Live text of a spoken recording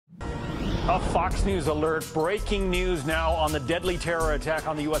A Fox News alert. Breaking news now on the deadly terror attack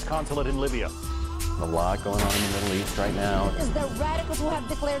on the U.S. consulate in Libya. A lot going on in the Middle East right now. It's the radicals who have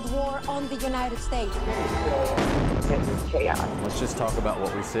declared war on the United States. It's chaos. Let's just talk about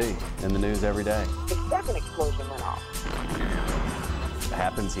what we see in the news every day. The second explosion went off. It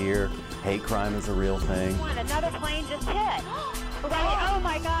happens here. Hate crime is a real thing. Another plane just hit. Oh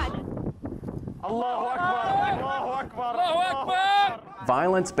my God. Allahu Akbar! Allahu Akbar! Allahu Akbar!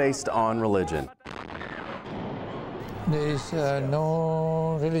 Violence based on religion. There is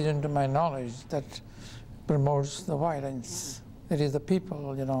no religion, to my knowledge, that promotes the violence. It is the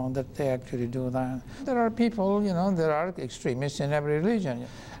people, that they actually do that. There are people, there are extremists in every religion.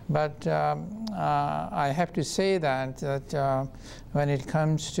 But I have to say that when it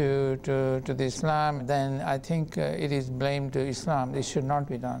comes to the Islam, then I think it is blamed to Islam. It should not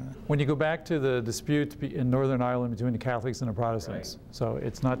be done. When you go back to the dispute in Northern Ireland between the Catholics and the Protestants, right. So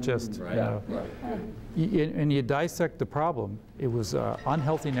it's not just, and you dissect the problem, it was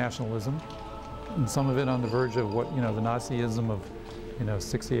unhealthy nationalism, and some of it on the verge of what, the Nazism of,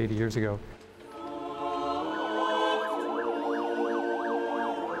 60, 80 years ago.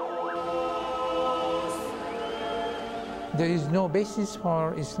 There is no basis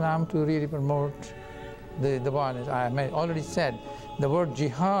for Islam to really promote the violence. I already said the word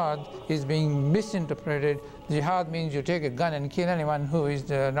jihad is being misinterpreted. Jihad means you take a gun and kill anyone who is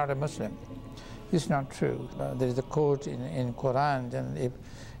not a Muslim. It's not true. There is a quote in Quran, and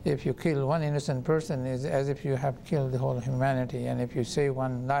if you kill one innocent person, it's as if you have killed the whole humanity, and if you save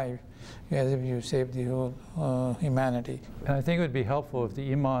one life, as if you saved the whole humanity. And I think it would be helpful if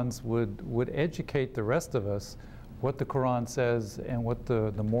the imams would educate the rest of us what the Quran says and what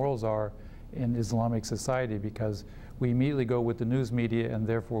the morals are in Islamic society, because we immediately go with the news media and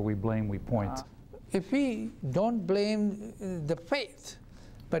therefore we blame, we point. If we don't blame the faith,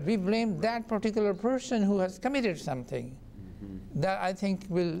 but we blame that particular person who has committed something, that I think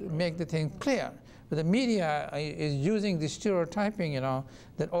will make the thing clear. But the media is using the stereotyping,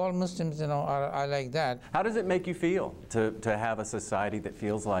 that all Muslims, are like that. How does it make you feel to have a society that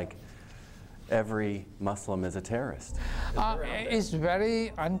feels like every Muslim is a terrorist? It's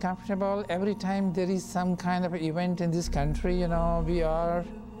very uncomfortable. Every time there is some kind of event in this country, we are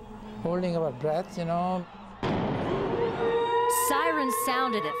holding our breath, Sirens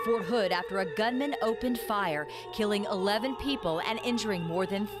sounded at Fort Hood after a gunman opened fire, killing 11 people and injuring more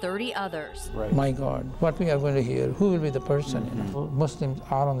than 30 others. Right. My God, what we are going to hear, who will be the person? Muslims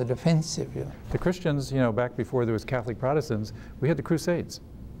are on the defensive. The Christians, back before there was Catholic Protestants, we had the Crusades.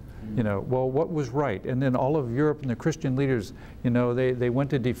 Well, what was right? And then all of Europe and the Christian leaders, they went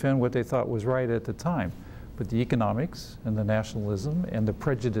to defend what they thought was right at the time. But the economics and the nationalism and the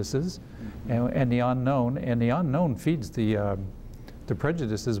prejudices and the unknown feeds the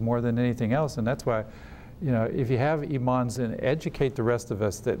prejudices more than anything else. And that's why, if you have imams and educate the rest of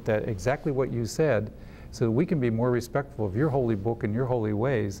us that exactly what you said, so that we can be more respectful of your holy book and your holy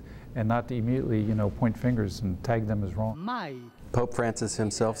ways, and not to immediately, point fingers and tag them as wrong. Pope Francis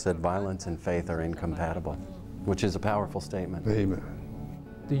himself said violence and faith are incompatible, which is a powerful statement. Amen.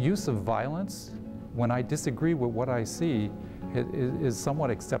 The use of violence, when I disagree with what I see, is somewhat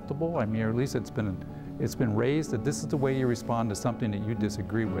acceptable. I mean, or at least it's been raised that this is the way you respond to something that you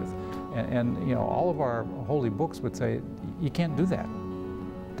disagree with. And all of our holy books would say, you can't do that.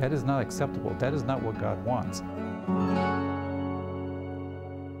 That is not acceptable. That is not what God wants.